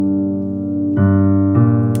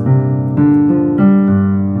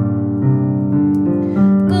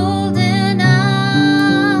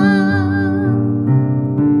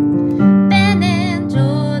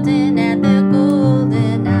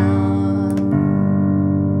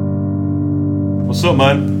What's up,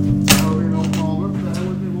 man? Sorry, no moment. Bear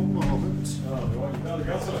with me one moment. No. What are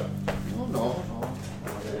you up to?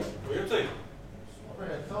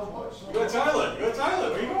 Sorry, don't watch. You got a toilet? Where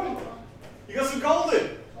are you going? You got some gold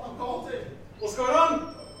in? I'm golden. What's going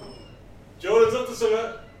on? Jordan's up to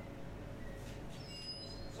something.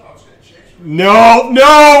 No!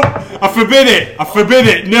 I forbid it!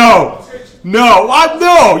 No!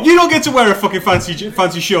 You don't get to wear a fucking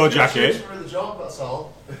fancy show jacket. For the job, that's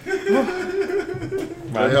all.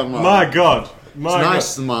 My God. It's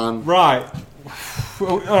nice, man. Right.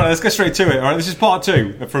 Alright, let's get straight to it. Alright, this is part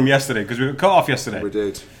 2 from yesterday, because we got cut off yesterday. We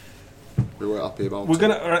did. We weren't happy about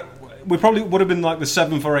it. We probably would have been like the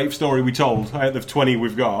 7th or 8th story we told out of 20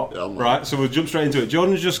 we've got. Yeah, right, so we'll jump straight into it.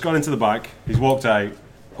 Jordan's just gone into the back. He's walked out.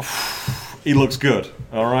 He looks good.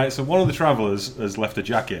 Alright, so one of the travellers has left a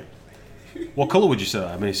jacket. What colour would you say?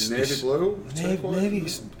 I mean, it's navy blue. Navy.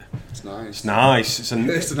 It's nice. It's nice. It's a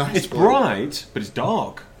nice. It's bright, but it's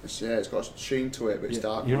dark. It's got a sheen to it, but it's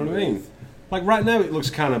dark. You know what I mean? Like right now, it looks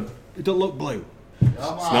kind of. It don't look blue. Yeah,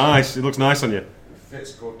 it's nice. It looks nice on you. It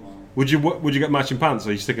fits good, man. Would you get matching pants, or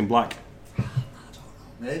are you sticking black? I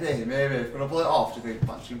don't know. Maybe. If we're gonna pull it off, do you think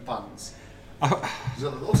matching pants? It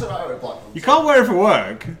looks alright with black ones. You can't wear it for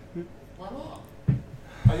work. Why not?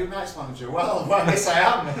 Are you a nice manager? Well, yes I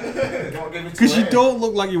am. Don't give me Because you don't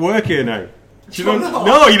look like you work here now.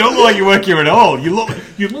 No, you don't look like you work here at all. You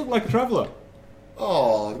look like a traveller.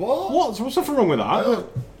 Oh, what? What's something wrong with that?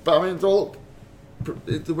 But I mean, don't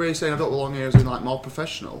the way you're saying I don't belong here is in like more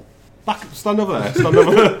professional. Stand over there. Stand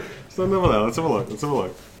over there. Let's have a look.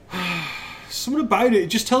 Something about it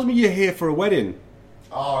just tells me you're here for a wedding.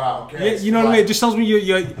 Oh, right, okay. Yeah, you know what I mean? It just tells me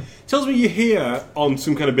you're here on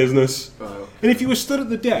some kind of business. Right, okay. And if you were stood at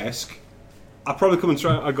the desk, I'd probably come and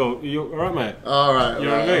try. I'd go, "You all right, mate?" All right. You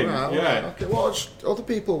know what I mean? Right, yeah. Okay. Well, other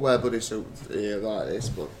people wear bloody suits here like this,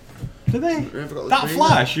 but do they? That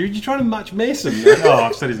Flash? You're trying to match Mason? Oh,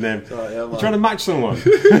 I've said his name. Sorry, you're trying to match someone.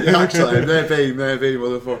 Yeah, actually, maybe,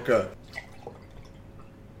 motherfucker.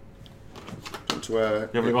 You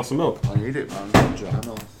having a glass of milk? I need it, man. I'm dry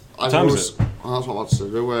now. What time is it? Oh, that's what I want to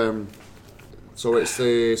do. So it's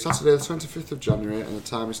the Saturday, the 25th of January, and the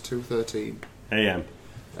time is 2:13 a.m.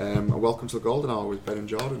 And welcome to the Golden Hour with Ben and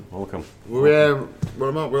Jordan. Welcome. We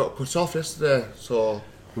got cut off yesterday, so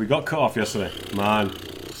we got cut off yesterday, man.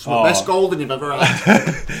 It's the best golden you've ever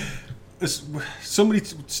had.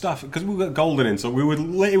 Staff, because we got golden in, so we were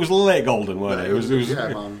late, it was late golden, weren't it? It was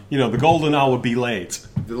man. You know, the golden hour would be late.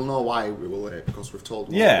 They'll know why we were late, because we've told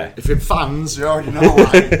them. Yeah. If you're fans, you already know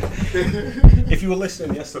why. If you were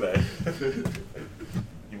listening yesterday,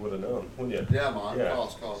 you would have known, wouldn't you? Yeah, man,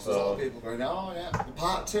 of course. There's a lot of people going, oh yeah,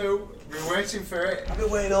 part 2, we've been waiting for it. I've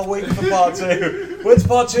been waiting all week for part 2. When's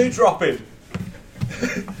part 2 dropping?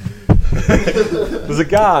 There's a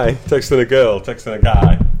guy texting a girl, texting a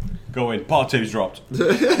guy, going, part 2's dropped.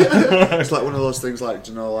 It's like one of those things, like,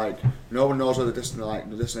 you know, like no one knows where the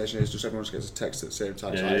destination is, just everyone just gets a text at the same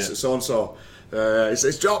time. Yeah, It's so and so.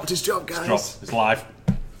 It's dropped, guys. It's dropped. It's live.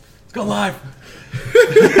 It's gone live.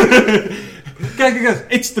 Guys,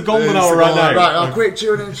 it's the golden hour right now. Right, quick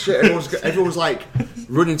tune in shit. Everyone's like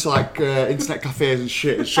running to like internet cafes and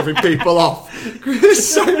shit and shoving people off.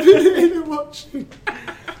 Signing and watching.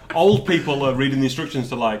 Old people are reading the instructions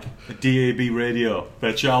to like a DAB radio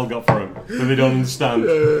their child got for them that they don't understand.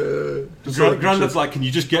 Grandad's like, can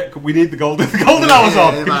you just we need the golden hours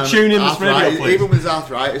off. Can you tune in this radio, please? Even with his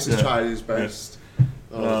arthritis, he's trying his best. Yeah.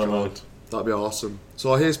 Oh God, that'd be awesome.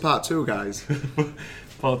 So here's part 2, guys.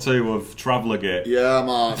 Part 2 of Travellergate. Yeah,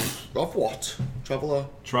 man. Of what?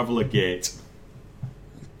 Travellergate.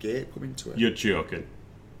 Gate coming to it. You're joking.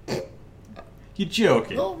 You're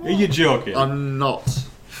joking. No, Are you joking? I'm not.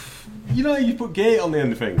 You know you put gate on the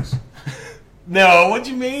end of things. No, what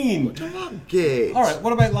do you mean? What do you mean, gate? All right,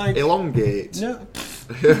 what about like elongate? No.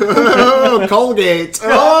 Colgate. Oh,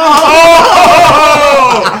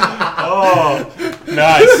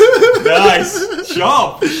 nice.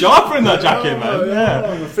 Sharper in that jacket, man. Yeah.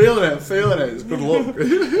 I'm feeling it. It's good look.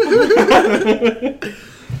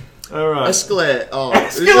 All right. Escalate.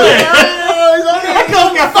 Escalate. I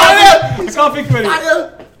can't think of any.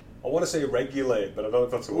 I want to say regulate, but I don't know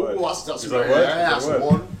if that's a word. That's a word.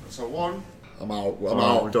 That's a one. I'm out.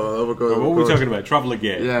 Don't what are we talking about?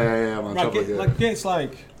 Travellergate. Yeah, man. Right, Gate's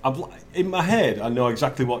like, in my head, I know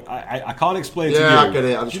exactly what I can't explain to you. Yeah, I get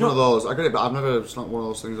it. I'm just one of those. I get it, but I've never. It's not one of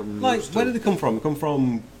those things I'm like. used to. Where did they come from? They come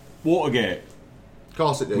from Watergate. Of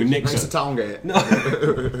course it did. With Nixon. Next to Towngate. No.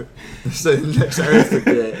 It's the next to Earth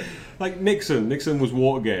Gate. Like Nixon. Nixon was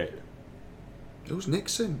Watergate. Who's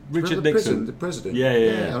Nixon? Richard Nixon. The president.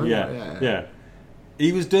 Yeah.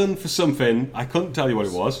 He was done for something. I couldn't tell you what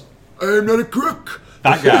it was. I'm not a crook.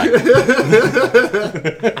 That guy.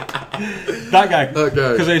 That guy. That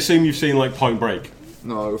guy. Because I assume you've seen like Point Break.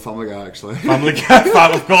 No, Family Guy actually. Family Guy.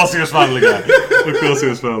 Of course he was Family Guy. Of course he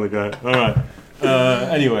was Family Guy. All right.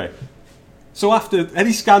 Anyway, so after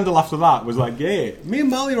any scandal after that was like gate. Me and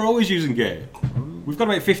Mally are always using gate. We've got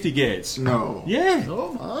about 50 gates. No. Yeah.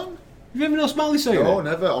 No, man. You've ever noticed Mally saying No, it?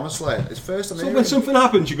 never. Honestly, it's first. So when something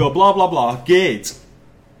happens, you go blah blah blah gate.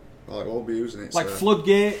 Like, we'll be using it. Like so.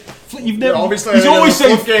 floodgate. You've never. Yeah, obviously, he's always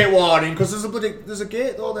saying floodgate warning because there's a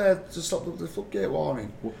gate though there to stop the floodgate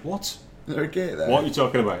warning. What? Is there a gate there? What are you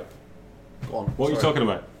talking about? Go on. What are you talking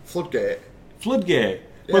about? Floodgate. Floodgate.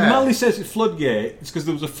 Yeah. When Mally says it's floodgate, it's because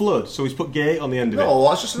there was a flood, so he's put gate on the end of it. No,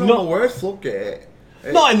 that's just a normal word. Floodgate.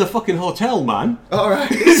 Not in the fucking hotel, man. All right.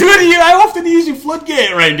 How often are you using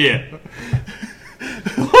floodgate around here?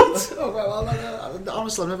 What? Oh, well,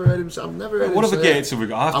 honestly, I've never heard him. I've never heard him. What other say gates have we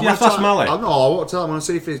got? I'm You have to ask Mally. No, I won't tell him. I want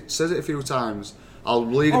to see if he says it a few times. I'll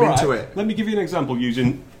lead him into it. Let me give you an example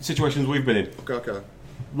using situations we've been in. Okay.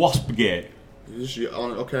 Waspgate.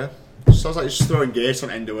 Okay. Sounds like you're just throwing gates on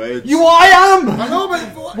end of words. I am! I know, but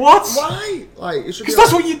what? Why? Like, it should be. Because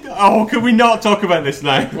that's what you. Oh, can we not talk about this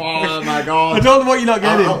now? Oh my god! I don't know what you're not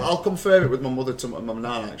getting. I'll confirm it with my mother to my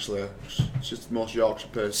nan. Actually, she's the most Yorkshire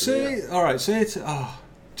person. Say, all right. Say it.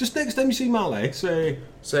 Just next time you see Mally, say.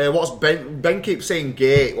 Say what's Ben keeps saying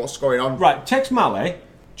gate. What's going on? Right. Text Mally.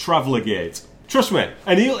 Travellergate. Trust me,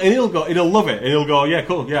 and he'll love it, and he'll go, yeah,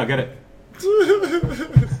 cool, yeah, I get it.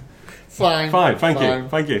 Fine.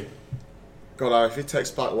 Thank you. God, if he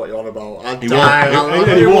texts back what you're on about, I'd He die.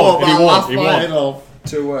 won't.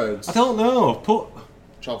 2 words. I don't know. Put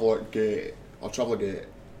Travellergate or Travellergate.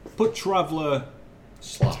 Put Traveller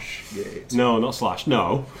 /gate. No, not slash.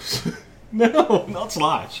 No, no, not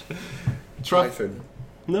slash. Hyphen.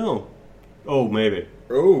 No. Oh, maybe.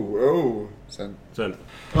 Oh. Send. Send.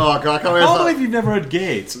 Oh god, I can't wait. I can't believe you've never heard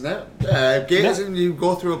gate. No, gate is when you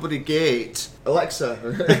go through a bloody gate. Alexa.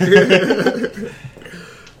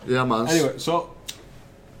 Yeah, man. Anyway, so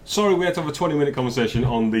sorry we had to have a 20-minute conversation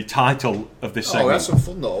on the title of this segment. Oh, that's some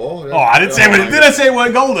fun though. Yeah. Oh, I didn't say it. Did I say it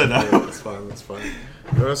weren't golden? Yeah, that's fine.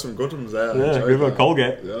 There are some good ones there. Yeah, good one.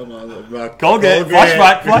 Colgate. Yeah, man. Colgate.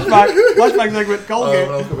 Flashback segment. Colgate.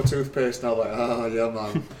 Oh, I'll look at my toothpaste now. Like, yeah,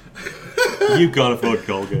 man. You can't afford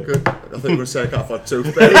Colgate. Good. I think we're going to say I can't afford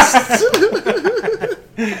toothpaste.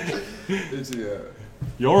 Idiot.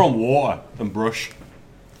 You're on water and brush.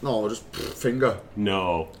 No, just finger.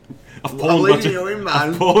 No. I've I'm pulled leading you in, man.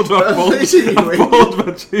 I've pulled my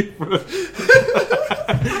toothbrush.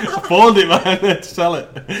 I pawned it, man. I had to sell it.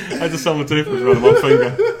 I had to sell my toothbrush around one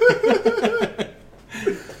finger.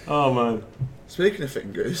 Oh, man. Speaking of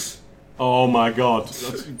fingers. Oh, my God.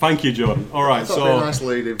 Thank you, Jordan. All right, That'd be a nice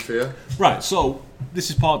lead in for you. Right, so this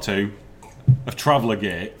is part 2 of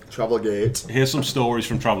Travellergate. Travellergate. Here's some stories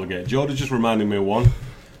from Travellergate. Jordan just reminded me of one.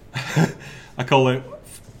 I call it...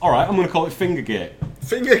 All right, I'm going to call it Fingergate.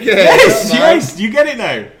 Fingergate? Yes, you get it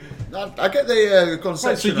now. I get the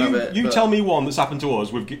conception right, so of it. you tell me one that's happened to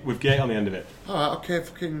us with gate on the end of it. Alright, okay,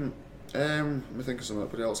 fucking... let me think of something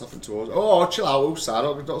that else happened to us. Oh, chill out, Usa,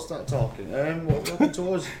 don't start talking. What happened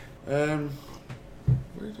to us? What are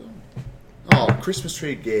you doing? Oh, Christmas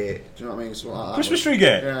tree gate. Do you know what I mean? Something like that. Christmas tree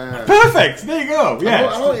gate? Yeah. Perfect, there you go. Yeah.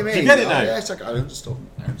 I know what you mean. Do you get it now? Yes, I understand.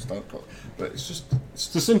 But it's just...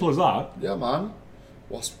 It's as simple as that. Yeah, man.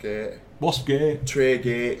 Waspgate. Waspgate.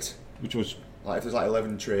 Traygate. Which was... Like if there's like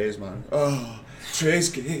 11 trays, man. Oh, trays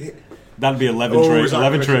gate. That'd be 11 tray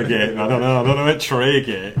gate. I don't know about tray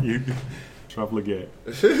gate. Travellergate.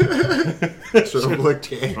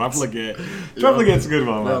 Travellergate. Travellergate's a good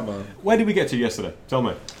one, man. Yeah, man. Where did we get to yesterday? Tell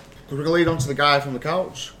me. We're going to lead on to the guy from the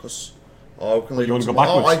couch. Cause, we can lead you on want to to go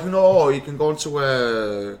backwards? You can go on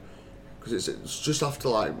to because it's just after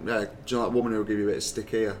like, do you know that woman who will give you a bit of stick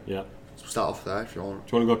here? Yeah. So start off there if you want.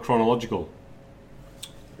 Do you want to go chronological?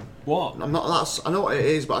 What? I'm not. I know what it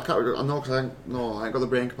is, but I can't. I know because I ain't got the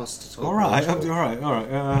brain capacity to talk. All right.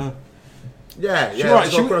 Yeah.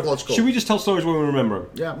 Should we just tell stories when we remember them?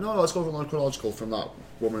 Yeah. No. Let's go chronological from that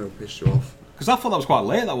woman who pissed you off. Because I thought that was quite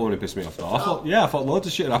late. That woman who pissed me off. Though. I thought loads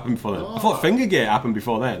of shit had happened before then. I thought Fingergate happened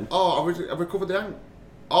before then. Oh, have we covered the end?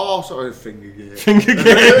 Oh, sorry, Fingergate.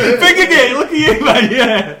 Fingergate. Look at you, man.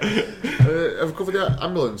 Yeah. Have we covered the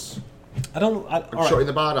ambulance? I don't. Shutting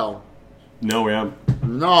the bar down. No, we haven't.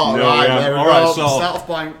 No, right, there we all go. Right, so, start off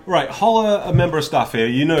point. Right, holler a member of staff here.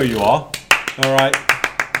 You know who you are. All right.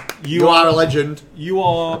 You are a legend. You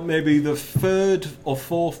are maybe the 3rd or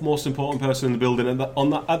 4th most important person in the building at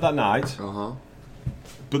that night. Uh-huh.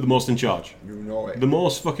 But the most in charge. You know it. The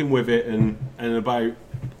most fucking with it and about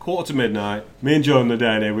quarter to midnight. Me and Jordan are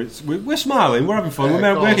down here. We're smiling. We're having fun.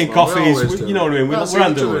 Yeah, we're making man. coffees. You know what I mean? We're Haven't seen each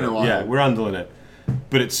other handling in a it. while. Yeah, we're handling it.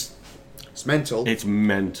 But it's mental. It's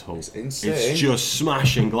mental. It's insane. It's just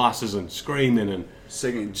smashing glasses and screaming and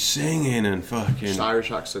singing and fucking just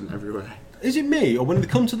Irish accent everywhere. Is it me, or when they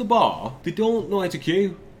come to the bar, they don't know how to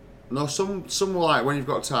queue? No, some were like when you've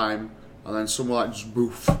got time, and then some were like just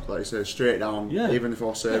boof, like you say, straight down. Yeah. Even if I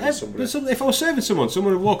was serving somebody. If I was serving someone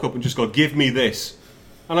would walk up and just go, "Give me this,"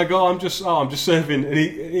 and I go, "I'm just serving," and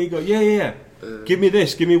he go, "Yeah, give me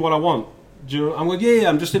this, give me what I want." Do you know? I'm like, "Yeah,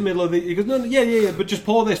 I'm just in the middle of the." He goes, "No, yeah, but just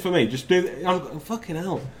pour this for me. Just do." I'm like, fucking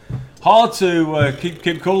hell, hard to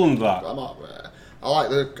keep cool under that.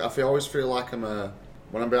 I always feel like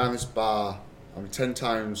when I'm behind this bar, I'm 10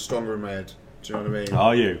 times stronger in my head. Do you know what I mean?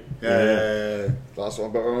 Are you? Yeah. That's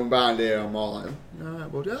what. But when I'm behind here, I'm more like,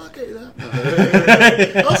 alright, well, I'll get you that.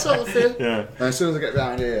 That's all I feel. Yeah. And as soon as I get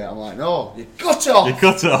behind here, I'm like, no, you cut it off. You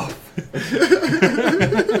cut it off.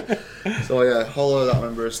 So yeah, hollow that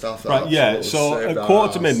member of staff. Right. Yeah. So at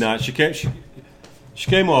quarter to midnight, she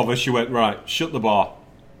came over. She went, right, shut the bar,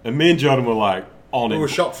 and me and Jordan were like on it. We were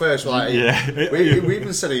shocked first. We're like, yeah. We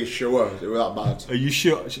even said, "Are you sure it was that bad?" Are you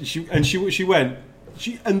sure? She went.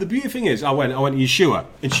 And the beauty thing is, I went. Are you sure?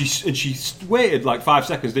 And she waited like 5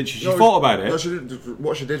 seconds, didn't she? She thought about it. No, she didn't.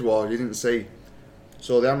 What she did was, you didn't see.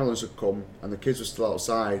 So the ambulance had come, and the kids were still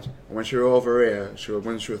outside. And when she were over here,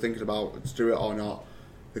 when she was thinking about to do it or not,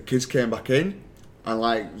 the kids came back in, and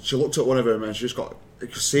like she looked at one of them, and she just got. You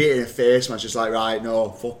could see it in her face, man. She's like, right, no,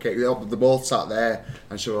 fuck it. They both sat there,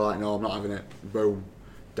 and she was like, no, I'm not having it. Boom.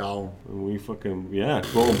 Down. And we fucking,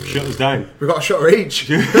 boom, shut us down. We got a shot each.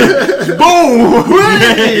 Boom!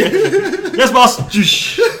 Yes, boss!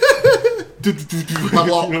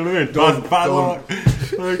 Padlock. You know what I mean? Padlock.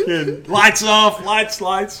 Fucking lights off, lights.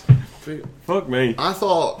 Fuck me. I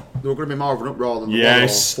thought there were going to be more of an uproar than the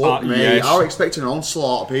Yes. Fuck me. Yes. I was expecting an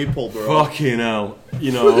onslaught of people, bro. Fucking hell.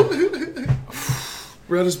 You know.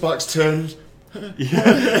 We had his backs turned.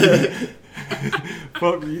 Yeah.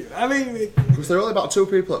 Fuck you. I mean, because there were only about 2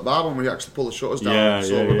 people at bar when we actually pulled the shutters down,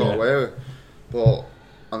 so we got away with it. But,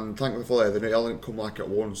 and thankfully, they all didn't come like at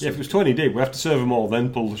once. Yeah, if it was 20 deep, we have to serve them all, then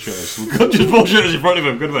pull the shutters. We couldn't just pull shutters in front of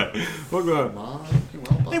them, could we? Fuck that.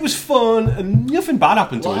 It was fun, and nothing bad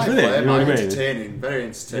happened to us, did it? You know what I mean? Entertaining, very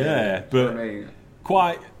entertaining. Yeah, but you know what I mean?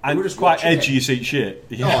 quite edgy seat shit.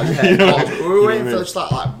 Yeah. Oh yeah, You know we were waiting for just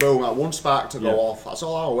like boom, like one spark to go off. That's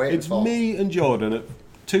all I was waiting for. It's me and Jordan at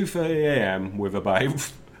 2:30 a.m. with about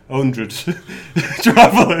 100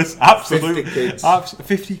 travellers. Absolutely, 50 kids.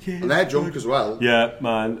 50 kids, and they're drunk as well. Yeah,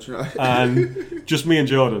 man. And just me and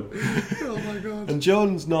Jordan. Oh my god. And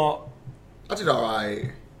Jordan's not. I did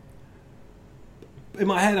alright. In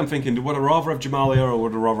my head, I'm thinking, would I rather have Jamal here or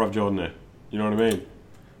would I rather have Jordan here? You know what I mean?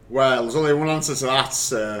 Well, there's only one answer to that,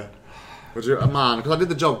 sir. Man, because I did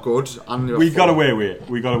the job good. And we got away with it.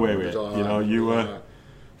 You know, you were.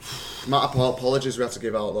 Matt, apologies we have to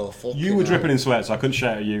give out though. You were dripping in sweat, so I couldn't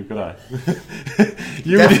shout at you, could I?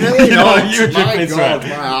 Definitely not. You were dripping in sweat.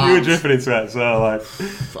 My You were dripping in sweat, so like.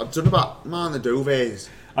 I've done about the duvets.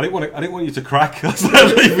 I didn't want you to crack. I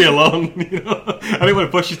said, leave me alone. You know? I didn't want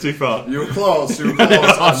to push you too far. You were close.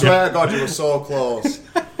 I swear to God, you were so close.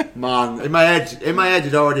 Man, in my head,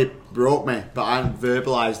 you'd already broke me, but I hadn't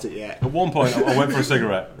verbalised it yet. At one point, I went for a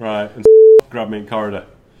cigarette, right, and grabbed me in corridor.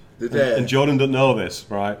 And Jordan didn't know this,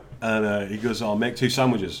 right? And he goes, I'll make 2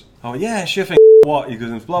 sandwiches. I went, yeah, sure thing. What? He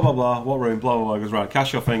goes, blah, blah, blah. What room? Blah, blah, blah. He goes, right,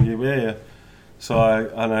 cash your thing. Yeah. So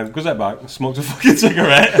I goes that back, smoked a fucking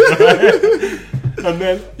cigarette. Right? And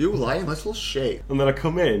then... You lying little shit. And then I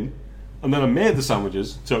come in, and then I made the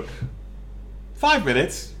sandwiches. Took 5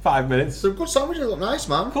 minutes. Some good sandwiches look nice,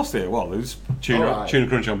 man. Of course they are. Well, there's tuna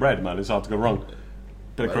crunch on bread, man. It's hard to go wrong.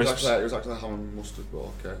 Bit of crisps. It was actually ham and mustard, but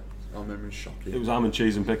okay. Our memory's shocking. It was ham and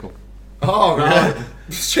cheese and pickle. Oh, right.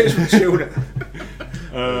 Cheese and tuna.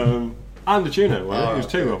 And the tuna. Well, it was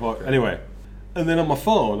 2. Okay, I thought. okay. Anyway. And then on my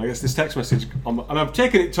phone, I get this text message, and I'm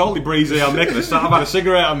taking it totally breezy. I'm making I've had a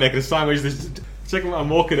cigarette, I'm making a sandwich. I'm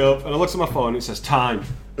walking up, and I look at my phone, and it says time.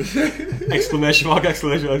 Exclamation mark,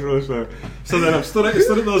 exclamation mark. So then I'm stood at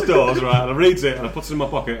those doors, right, and I reads it, and I put it in my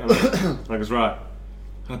pocket, and I goes, right.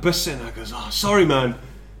 And I burst in, and I goes, oh, sorry man,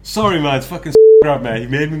 it's fucking grab me. He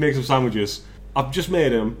made me make some sandwiches. I've just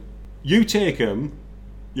made them. You take them,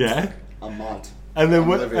 yeah. I'm mad. And then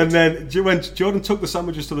when Jordan took the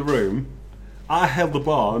sandwiches to the room, I held the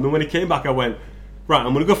bar, and then when he came back, I went, right,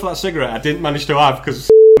 I'm going to go for that cigarette I didn't manage to have because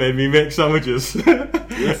made me make sandwiches.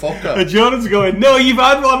 You're a fucker. And Jordan's going, no, you've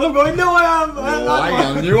had one. I'm going, no, I am.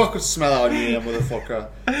 I knew I could smell out of you, motherfucker.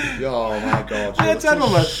 Oh my god. I had 10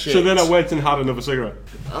 on that. So then I went and had another cigarette.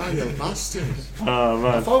 Oh, you bastard. Oh,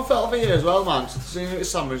 man. I felt for you as well, man. Seeing it with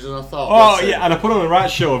sandwiches, and I thought. Oh, yeah, and I put on the right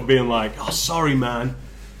show of being like, oh, sorry, man.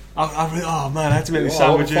 Oh, man, I had to make these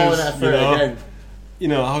sandwiches. You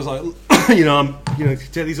know, I was like,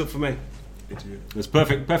 take these up for me. It's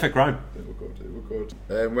perfect crime. It were good.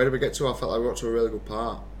 Where did we get to? I felt like we got to a really good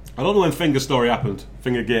part. I don't know when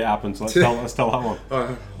Fingergate happened, so let's tell that one.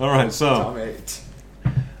 Alright, so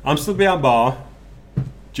I'm still behind bar.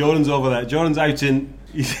 Jordan's over there. Jordan's out in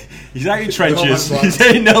he's out in trenches. He's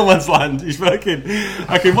in no man's land. He's fucking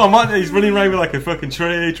he's running around with like a fucking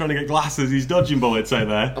tree trying to get glasses. He's dodging bullets out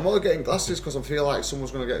there. I'm only getting glasses because I feel like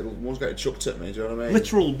one's getting chucked at me, do you know what I mean?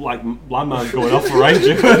 Literal like landmines going off around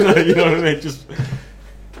you. You know what I mean? Just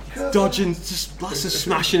dodging, just glasses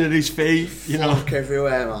smashing at his feet, you know. Fuck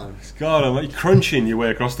everywhere, man. God, I'm like crunching your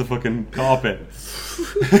way across the fucking carpet.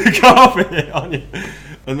 Carpet on you.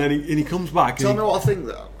 And then he comes back. Tell me what I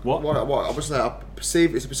think. What? Obviously, I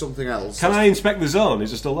perceive it to be something else. Can I inspect the zone?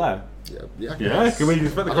 Is it still there? Yeah. Can we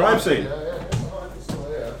inspect the crime scene? Yeah. It's still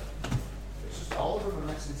there. It's just all of them are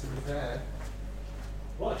messy, to be fair.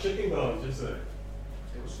 What a chicken bones, is it? It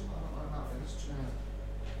was something like that. It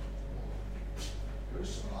was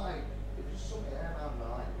something like. It was something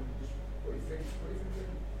like. Just put your finger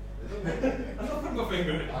in. I'm not putting my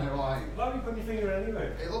finger in. I know, like. Why are you putting your finger in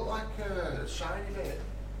anyway? It looked like a shiny bit.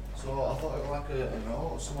 So I thought it was like a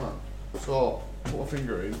note or something. So put my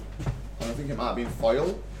finger in, and I think it might have been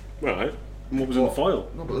foil. Right. And what was in the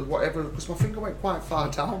foil? No, but whatever, because my finger went quite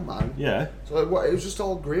far down, man. Yeah. So it was just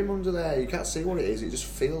all grim under there. You can't see what it is. It just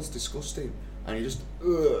feels disgusting, and you just.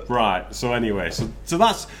 Right. So anyway, so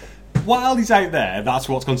that's while he's out there, that's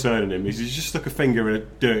what's concerning him. Is he's just stuck a finger in a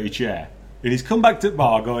dirty chair, and he's come back to the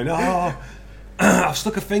bar going, "Oh, I've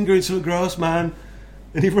stuck a finger in something gross, man."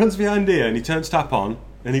 And he runs behind here and he turns tap on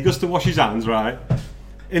and he goes to wash his hands, right?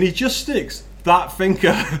 And he just sticks that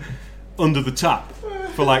finger under the tap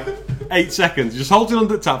for like 8 seconds. He just holds it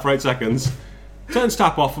under the tap for 8 seconds, turns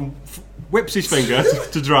tap off and whips his finger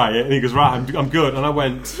to dry it. And he goes, right, I'm good. And I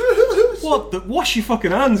went, what? Wash your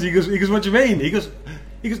fucking hands. He goes, what do you mean? He goes,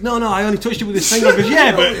 no, I only touched it with this finger. I goes,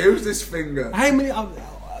 yeah, but use this finger. How many?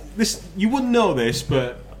 You wouldn't know this,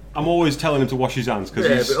 but I'm always telling him to wash his hands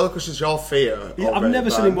because because it's your fear. I've never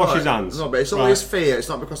seen him wash his hands. No, but it's only his fear. It's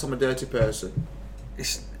not because I'm a dirty person.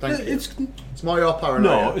 It's more your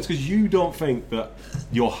paranoia. No, it's because you don't think that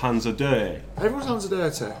your hands are dirty. Everyone's hands are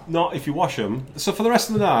dirty. Not if you wash them. So for the rest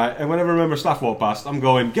of the night, and whenever a member of staff walk past, I'm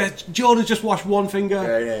going, get Jordan just wash one finger.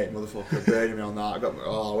 Yeah, motherfucker, burning me on that.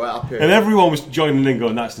 We're happy. And everyone was joining in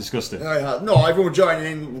going, that's disgusting. No, everyone was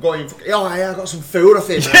joining in going, I got some food off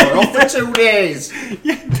him. We're off for 2 days.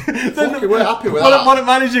 We're happy with that. What the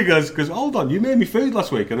manager goes, hold on, you made me food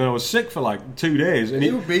last week, and then I was sick for like 2 days. And he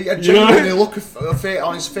would be a genuinely look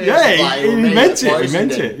on his face. Yeah, he meant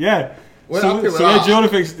it. Yeah. We're happy with that. yeah, Jordan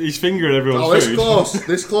thinks his finger in everyone's food.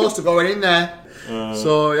 This close to going in there.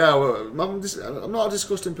 So yeah, I'm not a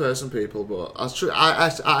disgusting person, people, but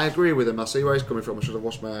I agree with him. I see where he's coming from. I should have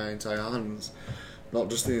washed my entire hands, not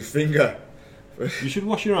just his finger. You should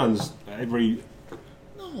wash your hands if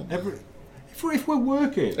we're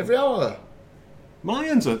working every hour. My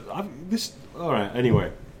hands are all right.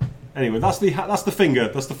 Anyway, that's the finger.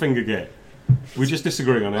 That's the finger gate. We're just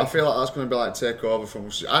disagreeing on it. I feel like that's going to be like take over from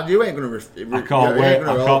us. You ain't going to. I can't wait.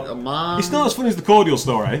 It's not as funny as the cordial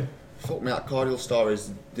story. Fuck me, that cordial story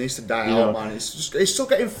needs to die out, man. It's still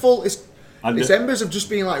getting full. Its embers have just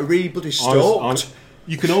been like bloody stoked.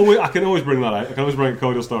 I can always bring that out. I can always bring a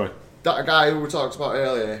cordial story. That guy who we talked about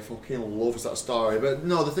earlier, he fucking loves that story. But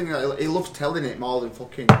no, the thing is, he loves telling it more than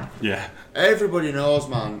fucking. Yeah. Everybody knows,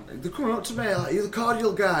 man. They're coming up to me like, you're the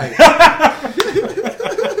cordial guy.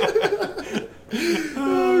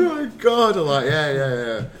 Oh my god! I'm like,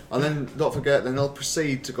 yeah. And then don't forget, then they'll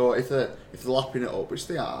proceed to go if they're lapping it up, which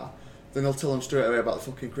they are. Then they'll tell them straight away about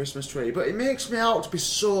the fucking Christmas tree. But it makes me out to be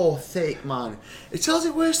so thick, man. It tells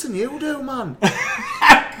it worse than you do, man.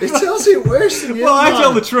 It tells it worse than you. Well, man. I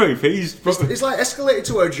tell the truth. It's like escalated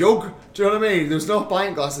to a jug. Do you know what I mean? There's no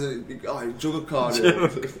pint glasses. Jug of cordial.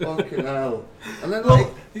 Fucking hell. And then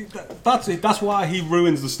that's why he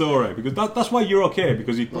ruins the story, because that's why you're okay,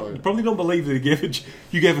 because you probably don't believe that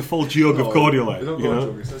you gave a full jug of cordial out. It don't go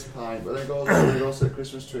jug. It says pint, but then it goes to the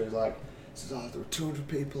Christmas tree like. Says, there were 200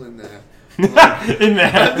 people in there. In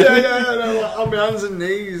there. Like, on my hands and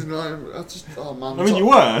knees, and I just, oh man. I mean, you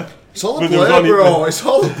were. It's all the play, bro. It's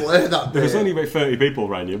all the play that day. There was only about 30 people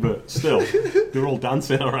around you, but still, they were all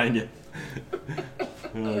dancing around you.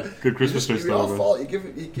 Good Christmas tree story. You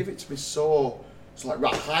give it to me so. It's like,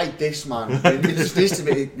 right, hide this, man. It just needs to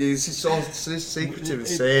be. It's so secretive and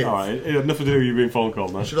safe. Alright, it had nothing to do with you being phone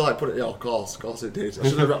called, man. I should have put it. Yeah, of course it did. I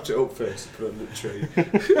should have wrapped it up first and put it under the tree.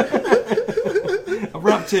 I've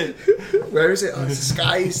wrapped it. Where is it? Oh, it's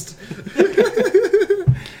disguised.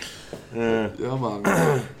 Yeah,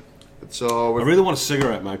 man. So I really want a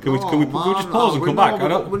cigarette, man. Can we just pause and come back?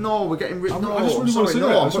 We're getting rid. No, I just really want a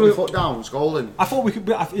cigarette. I'm putting my foot down. It's golden. I thought we could.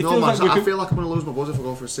 I feel like I'm going to lose my buzz if I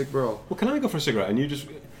go for a cig, bro. Well, can I go for a cigarette and you just?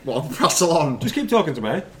 Well, pass along. Just keep talking to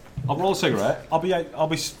me. I'll roll a cigarette. I'll be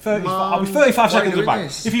 35 seconds of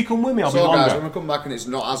back. If you come with me, I'll be longer. So guys, when we come back and it's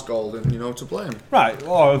not as golden, you know, to blame. Right.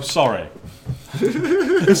 Oh, I'm sorry.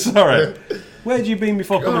 Sorry. Where had you been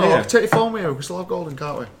before coming here? Take your phone with you. We can still have golden,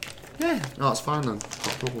 can't we? Yeah. No, that's fine then.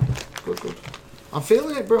 Not trouble. Good. I'm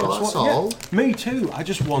feeling it, bro. That's all. Yeah. Me too. I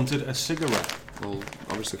just wanted a cigarette. Well,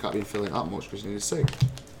 obviously can't be feeling that much because you need a cig.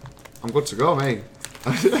 I'm good to go, mate.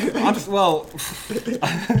 Well.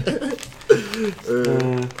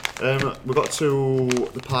 We got to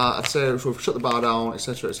the part. I'd say we've shut the bar down,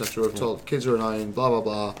 etc., etc. We've told kids are annoying, blah blah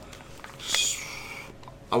blah.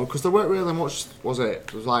 Because there weren't really much, was it?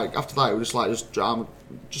 It was like after that, it was just drama,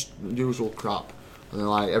 just usual crap, and then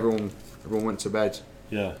like everyone went to bed.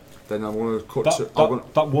 Yeah. Then I want to cut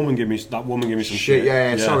that woman gave me some shit.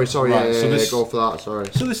 Yeah. Sorry. Right, yeah, go for that. Sorry.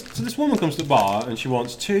 So this woman comes to the bar and she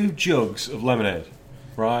wants 2 jugs of lemonade,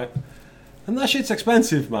 right? And that shit's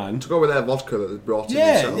expensive, man. To go with their vodka that they brought in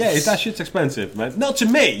themselves. Yeah, that shit's expensive, man. Not to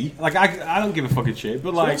me. Like, I don't give a fucking shit,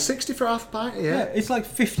 but like... 60 for half a pint, yeah. It's like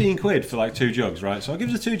 15 quid for like 2 jugs, right? So I give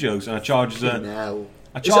her the 2 jugs and I charge her... No.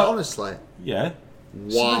 Is it honestly? Yeah.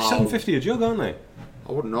 Wow. It's like $7.50 a jug, aren't they?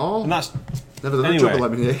 I wouldn't know. And that's... Never done a jug of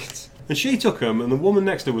lemonade. And she took them and the woman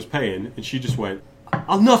next to her was paying and she just went,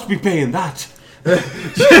 I'll not be paying that.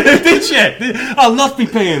 Did she? I'll not be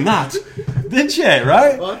paying that. Did she,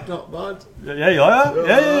 right? Not bad. Yeah, you like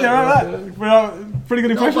that? Yeah, right. Pretty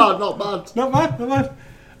good impression. Not bad.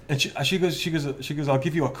 And she goes, I'll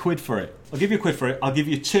give you £1 for it. I'll give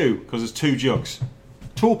you 2, because there's 2 jugs.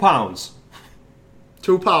 £2.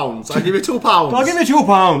 £2. I'll give you £2. I'll give you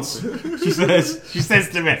 £2. She says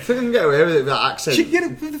to me. I think I can get away with it with that accent.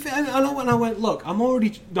 And I went, look, I'm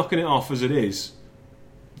already knocking it off as it is.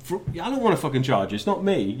 I don't want to fucking charge you. It's not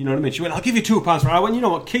me. You know what I mean? She went, I'll give you £2 for it. I went, you know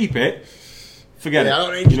what? Keep it. Forget it. I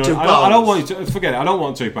don't need £2. I don't want you to forget it. I don't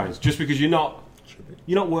want £2 just because you're not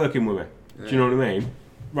working with me. Yeah. Do you know what I mean?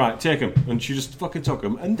 Right, take them. And she just fucking took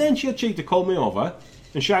them. And then she had cheek to call me over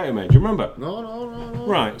and shout at me. Do you remember? No.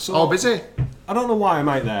 Right. So busy. I don't know why I'm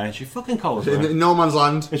out there. And she fucking calls me. In no man's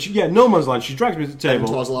land. And no man's land. She drags me to the table.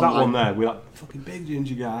 That one there. We're like, fucking big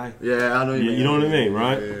ginger guy. Yeah, I know you mean. You know what I mean,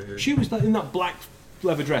 right? Yeah. She was in that black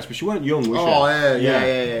leather dress, but she weren't young, was she?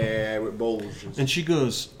 Yeah, with bulges. And she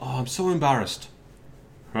goes, I'm so embarrassed.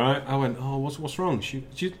 Right? I went, what's wrong? She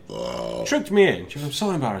tricked me in. She went, I'm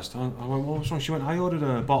so embarrassed. I went, what's wrong? She went, I ordered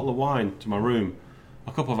a bottle of wine to my room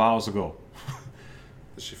a couple of hours ago.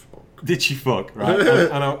 Did she fuck? Right?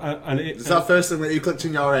 Is that first thing that you clicked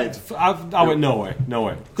in your head? I went, no way.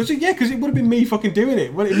 Because it would have been me fucking doing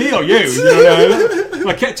it. Me or you. You know?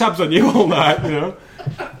 I kept tabs on you all night, you know.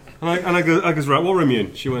 And I goes, right, what room are you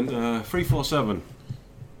in? She went, 347.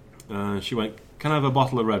 She went, can I have a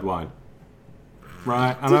bottle of red wine?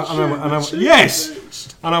 Right, and I went,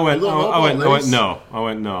 yes! And I went, no. I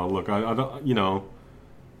went, no, look, I don't, you know,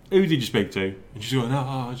 who did you speak to? And she's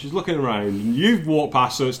going, she's looking around, and you've walked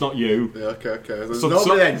past, so it's not you. Yeah, okay. So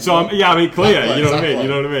I'm clear, you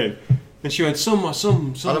know what I mean? And she went, someone,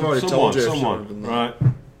 right?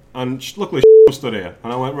 And luckily she stood here,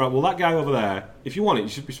 and I went, right, well, that guy over there, if you want it, you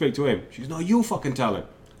should speak to him. She goes, no, you fucking tell him.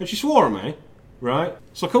 And she swore at me, right?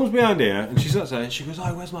 So I comes behind here, and she sits there, and she goes,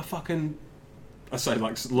 where's my fucking... I say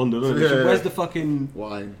like London, isn't it? She, where's the fucking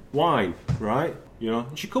wine, right? You know,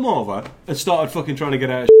 and she come over and started fucking trying to get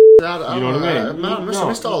out of you know what I mean? Man, I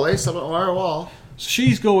missed all this, I don't know where I was. So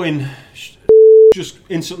she's going, just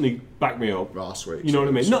instantly back me up. Oh, sweet. You know what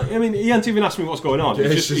I mean? No, I mean, he hadn't even asked me what's going on.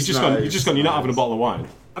 He's just gone, you're not having a bottle of wine.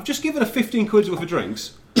 I've just given her 15 quid worth of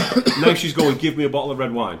drinks. Now she's going, give me a bottle of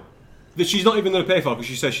red wine. That she's not even going to pay for because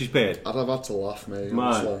she says she's paid. I'd have had to laugh, mate.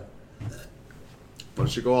 Honestly. When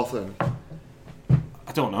did she go off then?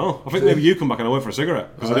 I don't know. I think maybe you come back and I went for a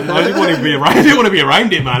cigarette because I didn't want to be around. I didn't want to be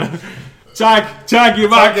around it, man. Tag, you're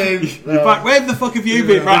back. You're back. Where the fuck have you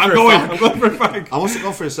been? Right, I'm going for a fag. I must have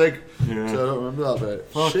gone for a cig. Yeah. So I don't remember that bit.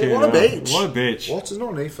 Fucking Shit, what a hell. bitch. What a bitch. What? There's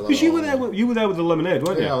no need for that. Because you were there with the lemonade,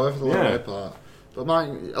 weren't you? Yeah, I went for the lemonade part. But a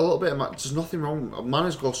little bit of there's nothing wrong.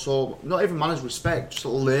 Manners go so, not even manners, respect, just a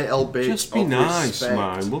little bit. Just be of nice, respect.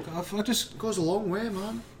 man. Look, I just. It goes a long way,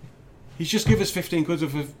 man. He's just give us 15 quid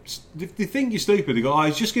worth of. They think you're stupid. They go,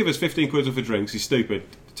 he's just give us 15 quid worth of drinks. He's stupid.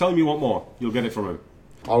 Tell him you want more. You'll get it from him.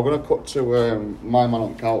 I'm gonna cut to my man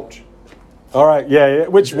on the couch. All right, yeah,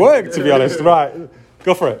 which worked to be honest. Right,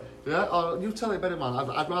 go for it. Yeah, you tell it better, man.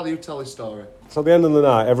 I'd rather you tell his story. So at the end of the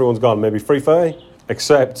night, everyone's gone. Maybe 3:30,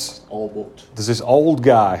 except All booked. there's this old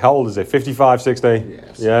guy. How old is he? 55, 60?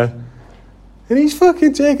 Yes. Yeah. And he's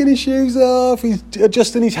fucking taking his shoes off. He's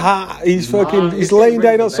adjusting his hat. He's he's laying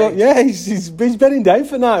down on sofa. Yeah, he's bedding down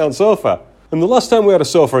for the night on sofa. And the last time we had a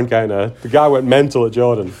sofa encounter, the guy went mental at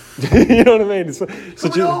Jordan. You know what I mean? So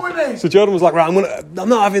Jordan was like, right, I'm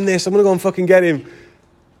not having this. I'm gonna go and fucking get him.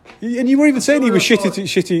 And you were even saying he was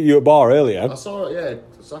shitty at you at bar earlier. I saw it, yeah,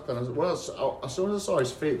 exactly. As soon as I saw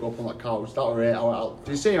his feet go up on that couch, that were it.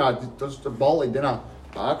 Do you see him? I just a ball at dinner.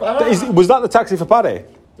 Was that the taxi for Paddy?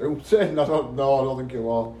 No, I don't think it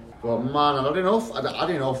was. But man, I had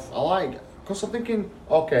enough. Because I'm thinking,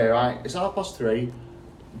 okay, right, it's 3:30.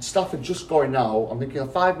 Staff are just going now. I'm thinking in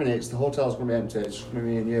 5 minutes, the hotel's going to be empty. It's just going to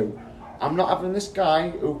be me and you. I'm not having this guy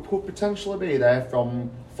who could potentially be there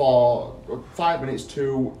for 5 minutes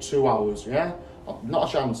to 2 hours, yeah? Not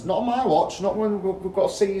a chance. Not on my watch, not when we've got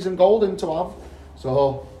C's and Golden to have.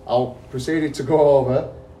 So I proceeded to go over,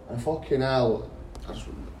 and fucking hell,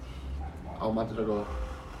 how mad did I go?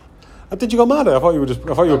 Did you go mad? I thought you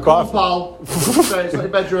were quite. Pal. It's not your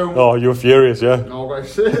bedroom. Oh, you were furious, yeah. No,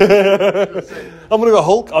 guys. I'm gonna go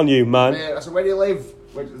Hulk on you, man. Mate, I said, where do you live?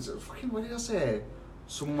 Where did I say?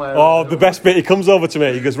 Somewhere. Oh, the best bit. He comes over to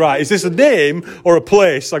me. He goes, right, is this a name or a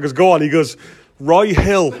place? I goes, go on. He goes, Roy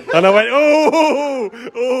Hill. And I went, oh.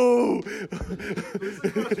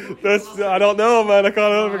 I don't know, man. I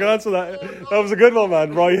can't answer that. That was a good one,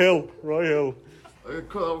 man. Roy Hill.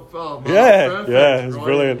 Oh, man, Yeah, it was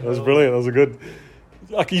brilliant. That was a good.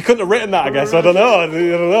 Like, you couldn't have written that, I guess. I don't know.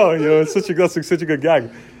 You know, it's such a good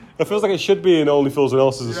gag. It feels like it should be in Only Fools and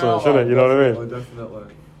Horses or something, shouldn't it? You know what I mean?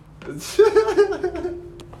 Definitely.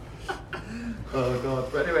 Oh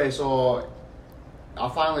god. But anyway, so I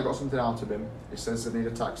finally got something out of him. He says I need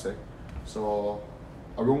a taxi. So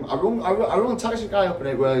I rung a taxi guy up in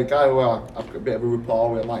it, where the guy who I've got a bit of a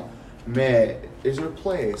rapport with. I'm like, mate, is there a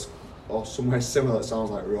place or somewhere similar that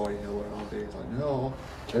sounds like Roy Hill around here? He's like, no.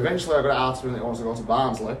 Eventually I got it out of him that he wants to go to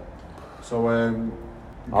Barnsley. So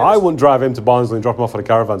I wouldn't drive him to Barnsley and drop him off at a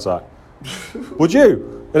caravan site. Would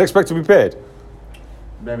you? And expect to be paid?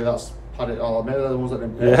 Maybe that's Paddy, or maybe they're the ones that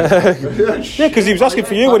didn't pay. Yeah, because he was asking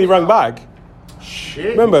for you when he rang back.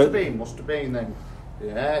 Shit, remember? Must have been then.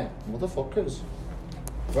 Yeah, motherfuckers.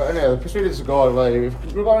 But anyway, the proceeded to go away.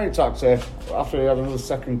 We got in a taxi after he had another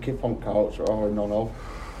second kip on couch, no.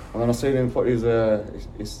 And then I seen him put his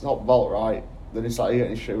top belt right. Then he started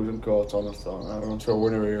getting his shoes and coat on. I thought, I'm going to a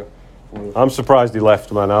winner here. I'm surprised he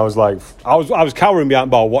left, man. I was cowering behind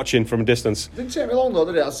the bar watching from a distance. It didn't take me long though,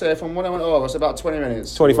 did it? I'd say from when I went over, it's about 20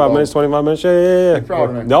 minutes. 25 minutes, yeah. You're proud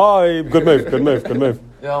of me? No, good move.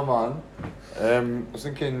 Yeah, man. I was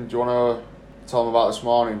thinking, do you want to tell them about this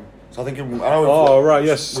morning? So I think yes. We've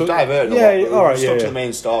diverted all right, stuck to the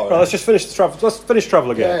main story. Right, let's just finish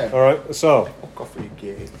Travellergate. Yeah. All right, so. Fuck off with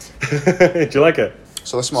your gate. Do you like it?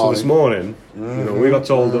 So this morning, you know, we got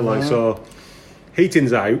told that, like, so,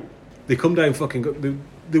 heating's out. They come down fucking.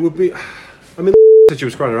 They would be. I mean, said she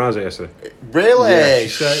was crying her eyes out yesterday. Really? Yeah, she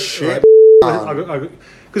said, shit.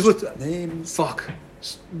 Because look, names. Fuck.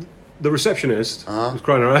 The receptionist was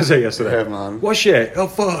crying her eyes out yesterday. Yeah, man. What shit? Oh,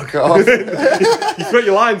 fuck. You got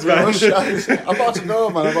your lines, man. I'm about to go,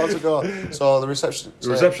 man. So the receptionist.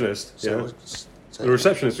 The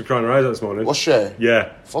receptionist was crying her eyes out this morning. Was she?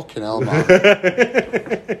 Yeah. Fucking hell, man.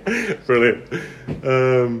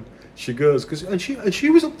 Brilliant. She goes, and she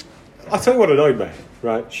was. I'll tell you what annoyed me,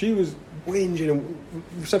 right? She was whinging, and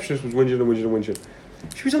the receptionist was whinging.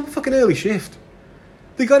 She was on the fucking early shift.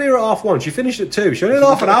 They got here at 1:30. She finished at 2:00. She only had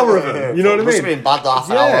half an hour of it. You know what I mean? Must have been bad half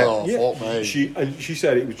an hour though. Yeah. Fuck me. She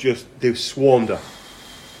said it was just they swarmed her.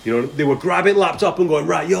 You know, they were grabbing laptop and going,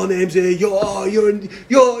 right, your name's here. You're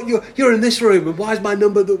in this room. And why's my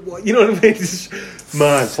number? You know what I mean?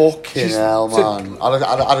 Man, fucking hell, man. I'd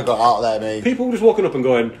have got out there, mate. People were just walking up and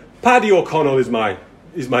going, Paddy O'Connell is my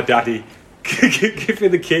daddy. Give me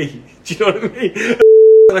the key. Do you know what I mean?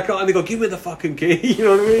 And I can't. And they go, give me the fucking key. You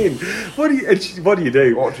know what I mean? What do you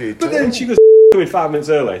do? What do you do? But then she goes, me 5 minutes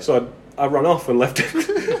early, so I ran off and left it.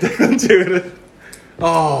 They couldn't do it.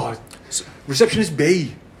 Oh, receptionist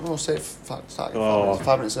B. Oh, started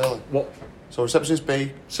 5 minutes early. What? So receptionist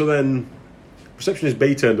B. So then, receptionist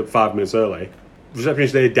B turned up 5 minutes early.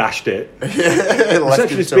 Receptionist A dashed it.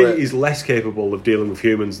 Receptionist B is less capable of dealing with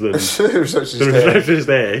humans than receptionist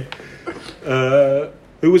A.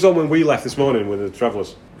 Who was on when we left this morning with the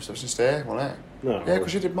travellers? Receptionist A, wasn't it? No. Yeah,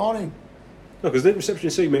 because you did morning. No, because didn't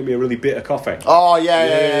receptionist C make me a really bitter coffee? Oh,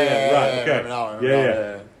 yeah. Right, okay.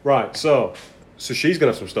 Yeah. Right, so she's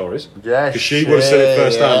going to have some stories. Yeah, because she would have seen it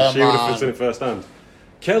first hand. She would have seen it first hand.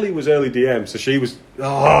 Kelly was early DM, so she was...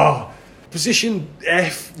 Position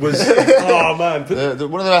F was... oh, man.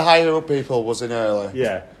 One of the higher up people was in early.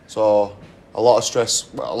 Yeah. So, a lot of stress,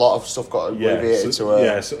 a lot of stuff got alleviated to her.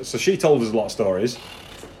 Yeah, so she told us a lot of stories.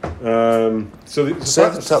 Tell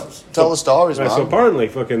the stories, man. So apparently,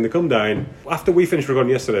 fucking, they come down after we finished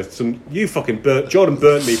recording yesterday. Jordan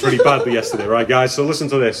burnt me pretty badly yesterday, right, guys? So listen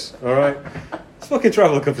to this, all right? This fucking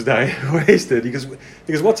traveller comes down, wasted. He goes,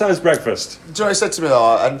 what time's breakfast? Do you know what he said to me though?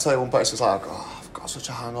 I didn't tell you one place. It's like, I've got such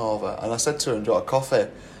a hangover, and I said to him, do you want a coffee?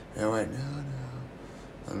 And he went, no,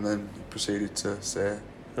 and then he proceeded to say,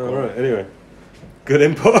 all right. Anyway, good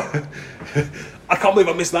input. I can't believe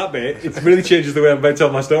I missed that bit. It really changes the way I'm about to tell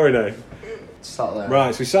my story now. Sat there.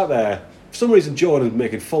 Right, so we sat there. For some reason, Jordan's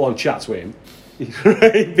making full-on chats with him.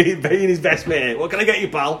 Being his best mate. What can I get you,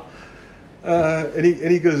 pal? And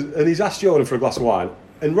he goes, and he's asked Jordan for a glass of wine.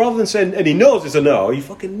 And rather than saying, and he knows it's a no, you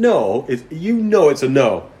fucking know, you know it's a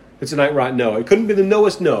no. It's an outright no. It couldn't be the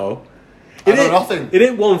knowest no. I know nothing. It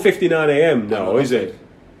ain't 1:59 a.m. no, is it?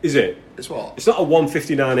 Is it? It's what? It's not a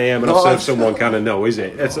 1:59 a.m. and I've served someone kind of no, is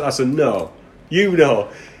it? That's a no. You know.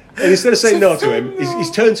 And instead of saying no to him,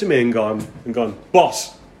 he's turned to me and gone,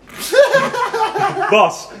 boss.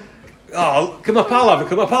 Boss. Oh, can my pal have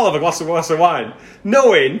a glass of wine?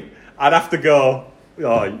 Knowing I'd have to go, you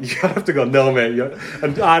have to go, no, mate.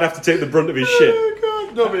 And I'd have to take the brunt of his shit. Oh,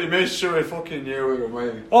 God. No, but he made sure he fucking knew it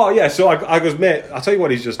was me. Oh, yeah, so I goes, mate, I'll tell you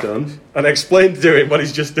what he's just done. And I explained to him what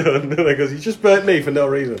he's just done. And I goes, he's just burnt me for no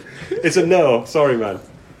reason. It's a no. Sorry, man.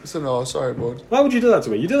 It's a no. Sorry, bud. Why would you do that to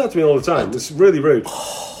me? You do that to me all the time. It's really rude.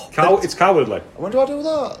 It's cowardly. When do I do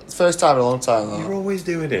that? It's the first time in a long time, though. You're always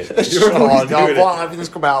doing it. Everything's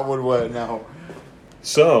come out of woodwork now.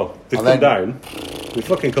 So, they've come down. They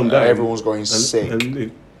fucking come down. Everyone's going sick.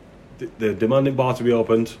 And they're demanding bar to be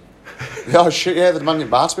opened. Oh, shit, yeah, they're demanding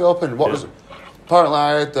bar to be opened. What was it? Apparently,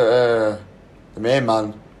 I heard that the main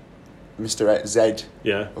man, Mr. Z,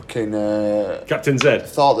 fucking... Captain Z.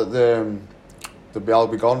 Thought that they'd be all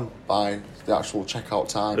be gone by the actual checkout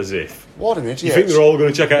time. As if. What an idiot. You think they're all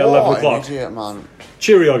going to check out at 11 o'clock? What an idiot, man.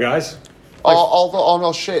 Cheerio, guys.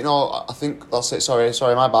 No, shit, no, I think that's it.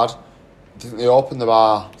 Sorry, my bad. I think they opened the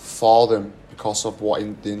bar for them because of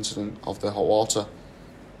the incident of the hot water.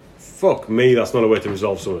 Fuck me, that's not a way to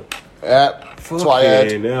resolve something. Yeah, that's what I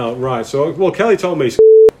heard. Now, right, so, well, Kelly told me...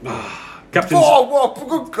 Captain... Oh,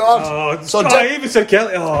 good God. Oh, so I even said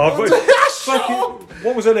Kelly...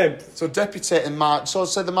 what was her name? So deputy and so it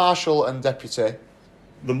said the marshal and deputy.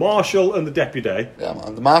 The marshal and the deputy. Yeah,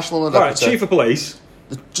 man. The marshal and the deputy. Right, chief of police.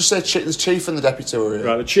 Just say there's chief and the deputy were here.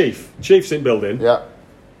 Right, the chief. Chief's in building. Yeah.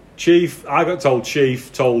 Chief, I got told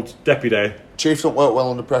chief, told deputy. Chief don't work well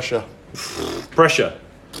under pressure. Pressure.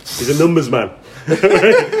 He's a numbers man.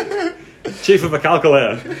 Chief of a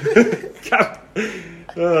calculator.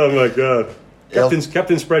 Oh my God. Captain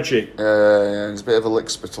Spreadsheet. Yeah, he's a bit of a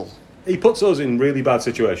lickspittle. He puts us in really bad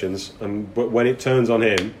situations, but when it turns on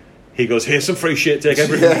him, he goes, here's some free shit, take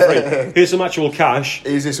everything for free. Here's some actual cash.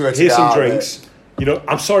 Easiest way to Here's some drinks. You know,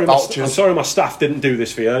 I'm sorry my staff didn't do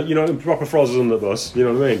this for you. You know, proper throws us under the bus. You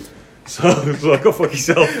know what I mean? So it's like, go fuck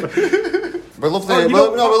yourself. We love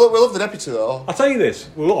the deputy though. I'll tell you this.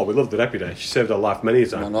 We love the deputy. She saved our life many a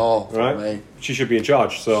time. I know. Right? Me. She should be in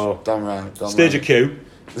charge. So damn right. Stage a coup.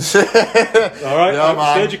 All right,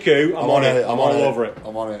 yeah, stage a coup. I'm on it. I'm all over it.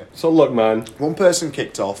 I'm on it. So look, man. One person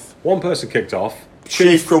kicked off.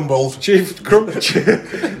 Chief crumbled.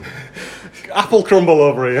 Apple crumble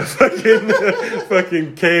over here.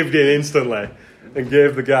 Fucking caved in instantly and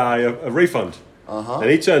gave the guy a refund. And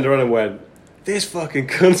he turned around and went, "This fucking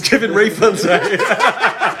cunt's giving refunds out."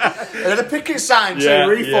 And then a picket sign saying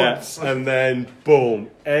refunds. Yeah. And then boom,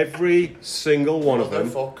 every single one of them.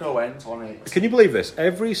 Motherfucker went on it. Can you believe this?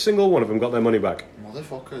 Every single one of them got their money back.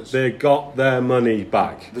 Motherfuckers. They got their money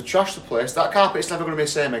back. They trashed the place. That carpet's never going to be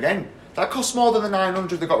the same again. That cost more than the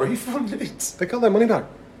 900 they got refunded. They got their money back.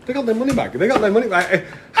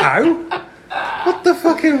 How? What the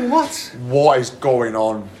fucking what? What is going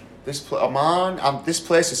on? This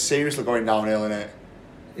place is seriously going downhill, isn't it?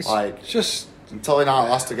 It's just I'm telling you now, it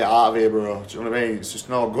has to get out of here, bro. Do you know what I mean? It's just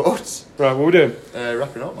no good. Right, what are we doing?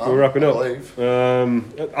 Wrapping up, man. We're wrapping up. I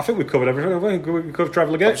I think we've covered everything, haven't we? We covered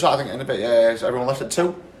Travellergate. I think in a bit, yeah. So everyone left at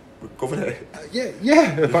 2. We've covered it.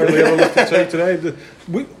 Yeah. Apparently everyone left at 2 today.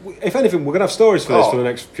 If anything, we're going to have stories for this for the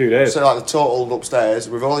next few days. So, like, the total upstairs,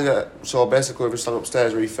 we've only got... So, basically, we've just had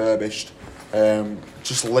upstairs refurbished.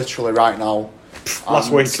 Just literally right now.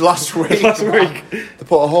 Last week. They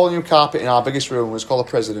put a whole new carpet in our biggest room. It's called a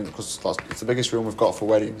President because it's the biggest room we've got for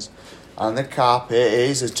weddings. And the carpet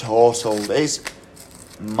is a total...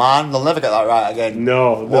 Man, they'll never get that right again.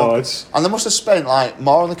 No, it's... And they must have spent, like,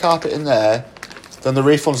 more on the carpet in there than the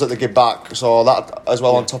refunds that they give back. So that as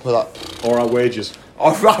well on top of that. Or our wages.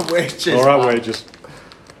 Or our wages.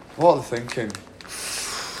 What are they thinking?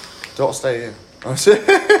 Don't stay here.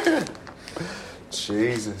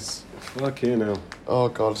 Jesus. Fuck you now. Oh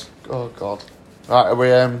God. Right, are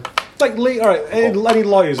we Like, alright, any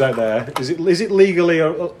lawyers out there, is it legally,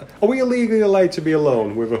 are we illegally allowed to be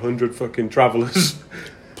alone with 100 fucking travellers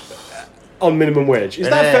on minimum wage? Is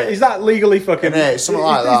that legally fucking... something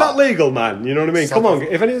like that. Is that legal, man? You know what I mean? Come on,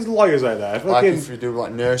 if any lawyers out there... Like if you do,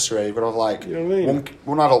 like, nursery, you've got to have, like... You know what I mean?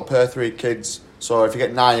 One adult per 3 kids. So if you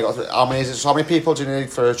get 9, you got how many people do you need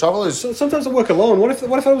for travellers? So sometimes I work alone. What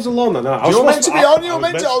if I was alone that night? You were meant to be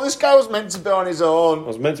on. This guy was meant to be on his own. I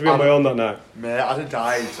was meant to be on my own that night. Mate, I'd have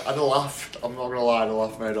died. I'd have laughed. I'm not gonna lie, I'd have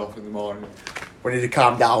laughed made off in the morning. We need to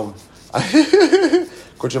calm down.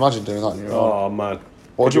 Could you imagine doing that on your own? Oh man.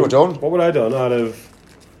 What would you have done? What would I have done? I'd have...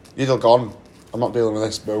 You'd have gone. I'm not dealing with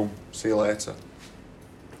this. Boom. See you later.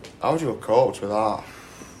 How would you have coped with that?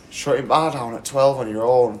 Shutting bar down at 12 on your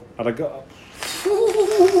own. I'd have got...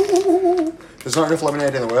 There's not enough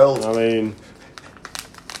lemonade in the world. I mean,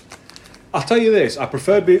 I'll tell you this: I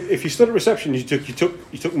preferred if you stood at reception, you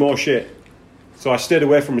took more shit. So I stayed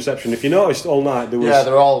away from reception. If you noticed all night, there was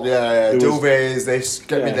they're all duvets. This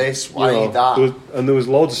get me this. I need that. There was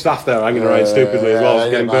loads of staff there hanging around stupidly as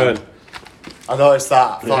well, getting burned. I noticed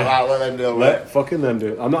that. Right, let them do it. Fucking them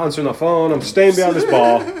do it. I'm not answering that phone. I'm staying behind this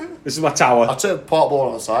bar. This is my tower. I took portable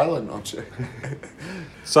on silent, don't you?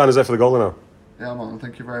 Sign us out for the goal now. Yeah, man.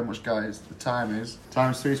 Thank you very much, guys. The time is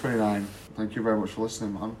 3:29. Thank you very much for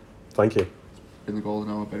listening, man. Thank you. In the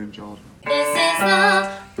golden hour, Ben and Jordan. This is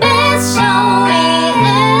the best show we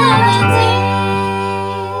ever did.